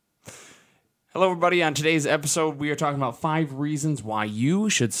Hello, everybody. On today's episode, we are talking about 5 reasons why you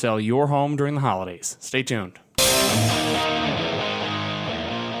should sell your home during the holidays. Stay tuned.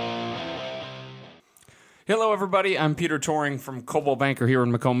 Hello, everybody. I'm Peter Toring from Coldwell Banker here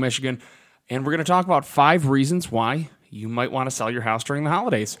in Macomb, Michigan, and we're going to talk about 5 reasons why you might want to sell your house during the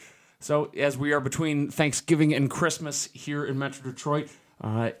holidays. So, as we are between Thanksgiving and Christmas here in Metro Detroit,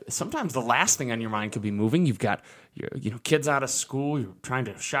 sometimes the last thing on your mind could be moving. You've got your kids out of school. You're trying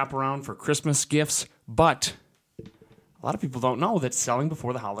to shop around for Christmas gifts. But a lot of people don't know that selling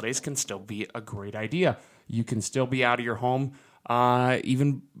before the holidays can still be a great idea. You can still be out of your home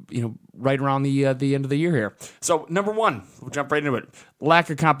even right around the end of the year here. So number 1, we'll jump right into it. Lack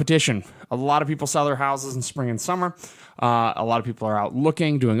of competition. A lot of people sell their houses in spring and summer. A lot of people are out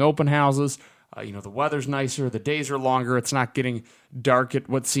looking, doing open houses. The weather's nicer, the days are longer, it's not getting dark at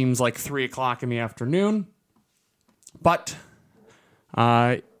what seems like 3 o'clock in the afternoon. But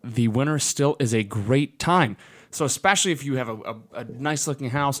the winter still is a great time. So especially if you have a nice-looking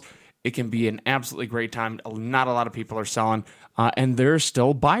house, it can be an absolutely great time. Not a lot of people are selling, and there's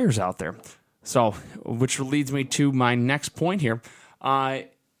still buyers out there. So, which leads me to my next point here.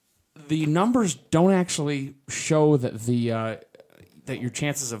 The numbers don't actually show that that your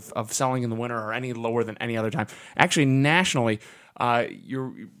chances of selling in the winter are any lower than any other time. Actually, nationally,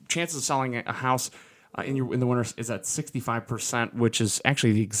 your chances of selling a house in the winter is at 65%, which is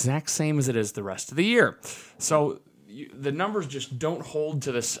actually the exact same as it is the rest of the year. So the numbers just don't hold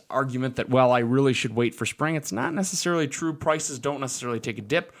to this argument that, well, I really should wait for spring. It's not necessarily true. Prices don't necessarily take a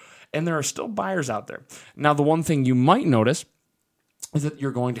dip, and there are still buyers out there. Now, the one thing you might notice is that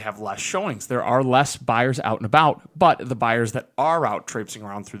you're going to have less showings. There are less buyers out and about, but the buyers that are out traipsing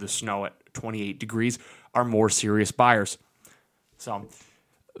around through the snow at 28 degrees are more serious buyers. So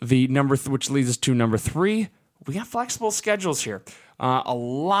the which leads us to number 3, we got flexible schedules here. A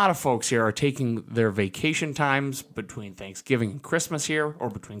lot of folks here are taking their vacation times between Thanksgiving and Christmas here, or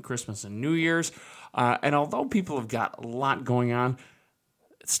between Christmas and New Year's. And although people have got a lot going on,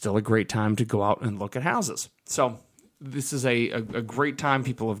 it's still a great time to go out and look at houses. So this is a great time.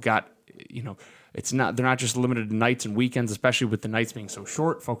 People have got, they're not just limited to nights and weekends, especially with the nights being so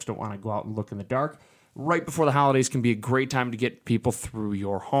short. Folks don't want to go out and look in the dark. Right before the holidays can be a great time to get people through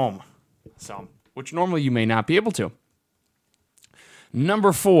your home. So, which normally you may not be able to.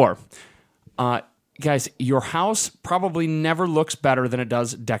 Number 4, guys, your house probably never looks better than it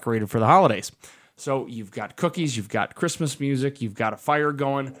does decorated for the holidays. So you've got cookies, you've got Christmas music, you've got a fire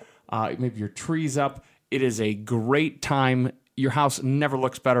going, maybe your tree's up. It is a great time. Your house never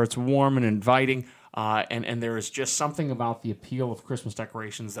looks better. It's warm and inviting, and there is just something about the appeal of Christmas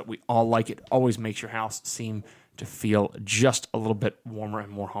decorations that we all like. It always makes your house seem to feel just a little bit warmer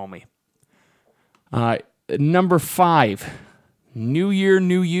and more homey. Number 5, New Year,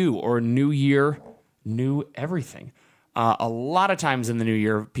 New You, or New Year, New Everything. A lot of times in the new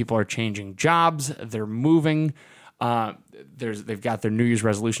year, people are changing jobs, they're moving, they've got their New Year's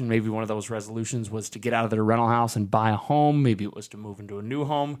resolution. Maybe one of those resolutions was to get out of their rental house and buy a home. Maybe it was to move into a new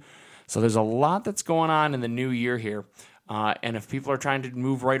home. So there's a lot that's going on in the new year here. And if people are trying to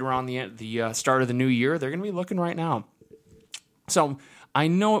move right around the start of the new year, they're going to be looking right now. So I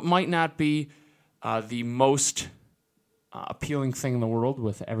know it might not be the most appealing thing in the world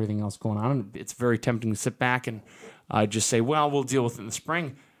with everything else going on. It's very tempting to sit back and just say, well, we'll deal with it in the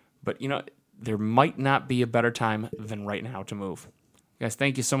spring. But, there might not be a better time than right now to move. Guys,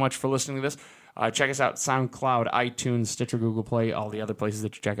 thank you so much for listening to this. Check us out, SoundCloud, iTunes, Stitcher, Google Play, all the other places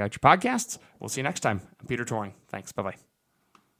that you check out your podcasts. We'll see you next time. I'm Peter Toring. Thanks. Bye-bye.